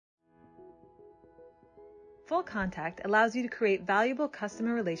FullContact allows you to create valuable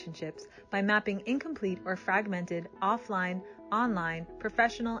customer relationships by mapping incomplete or fragmented offline, online,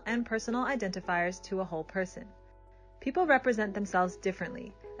 professional, and personal identifiers to a whole person. People represent themselves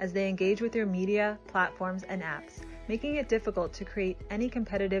differently as they engage with your media, platforms, and apps, making it difficult to create any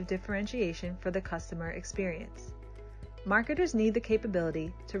competitive differentiation for the customer experience. Marketers need the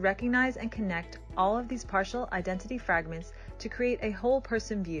capability to recognize and connect all of these partial identity fragments to create a whole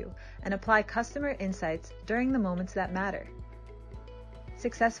person view and apply customer insights during the moments that matter.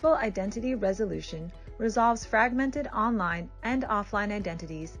 Successful identity resolution resolves fragmented online and offline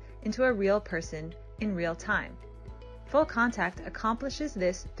identities into a real person in real time. FullContact accomplishes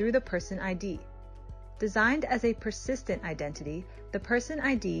this through the Person ID. Designed as a persistent identity, the Person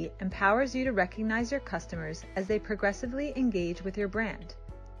ID empowers you to recognize your customers as they progressively engage with your brand.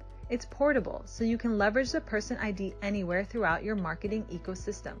 It's portable, so you can leverage the Person ID anywhere throughout your marketing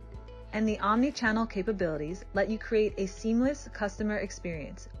ecosystem. And the omnichannel capabilities let you create a seamless customer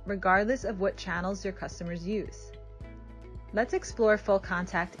experience, regardless of what channels your customers use. Let's explore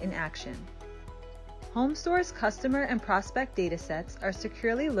FullContact in action. HomeStore's customer and prospect datasets are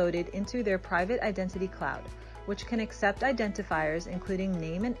securely loaded into their private identity cloud, which can accept identifiers including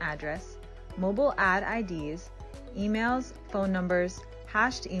name and address, mobile ad IDs, emails, phone numbers,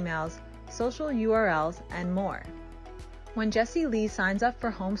 hashed emails, social URLs, and more. When Jessie Lee signs up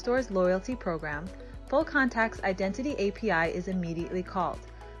for HomeStore's loyalty program, FullContact's Identity API is immediately called,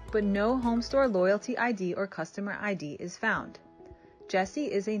 but no HomeStore loyalty ID or customer ID is found.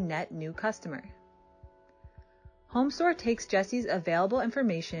 Jessie is a net new customer. HomeStore takes Jessie's available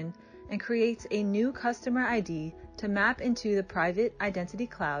information and creates a new customer ID to map into the private identity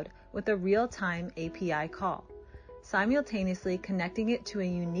cloud with a real-time API call, simultaneously connecting it to a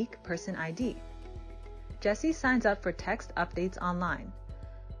unique person ID. Jessie signs up for text updates online.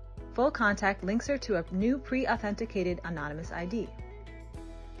 FullContact links her to a new pre-authenticated anonymous ID.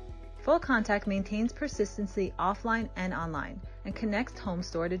 FullContact maintains persistency offline and online and connects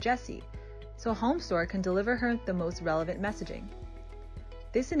HomeStore to Jessie, so HomeStore can deliver her the most relevant messaging.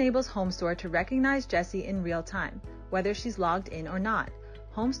 This enables HomeStore to recognize Jessie in real time, whether she's logged in or not.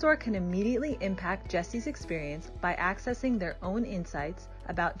 HomeStore can immediately impact Jessie's experience by accessing their own insights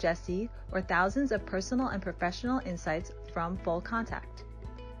about Jessie or thousands of personal and professional insights from FullContact.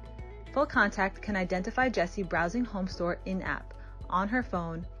 FullContact can identify Jessie browsing HomeStore in-app, on her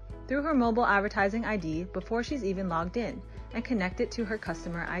phone, through her mobile advertising ID before she's even logged in, and connect it to her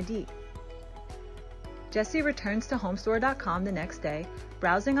customer ID. Jessie returns to homestore.com the next day,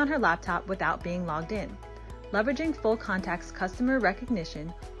 browsing on her laptop without being logged in. Leveraging FullContact's customer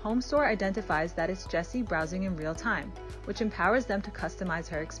recognition, HomeStore identifies that it's Jessie browsing in real time, which empowers them to customize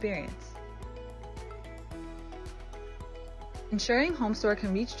her experience. Ensuring HomeStore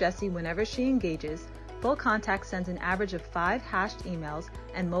can reach Jessie whenever she engages, FullContact sends an average of 5 hashed emails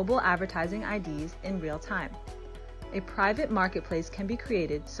and mobile advertising IDs in real time. A private marketplace can be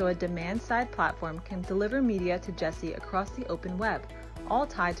created so a demand-side platform can deliver media to Jessie across the open web, all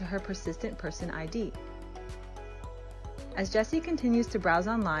tied to her persistent person ID. As Jessie continues to browse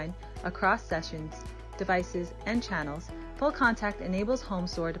online, across sessions, devices, and channels, FullContact enables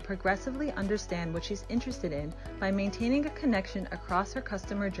HomeStore to progressively understand what she's interested in by maintaining a connection across her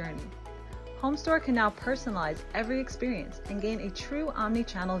customer journey. HomeStore can now personalize every experience and gain a true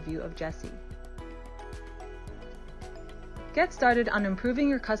omnichannel view of Jessie. Get started on improving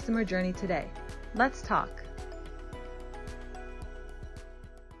your customer journey today. Let's talk.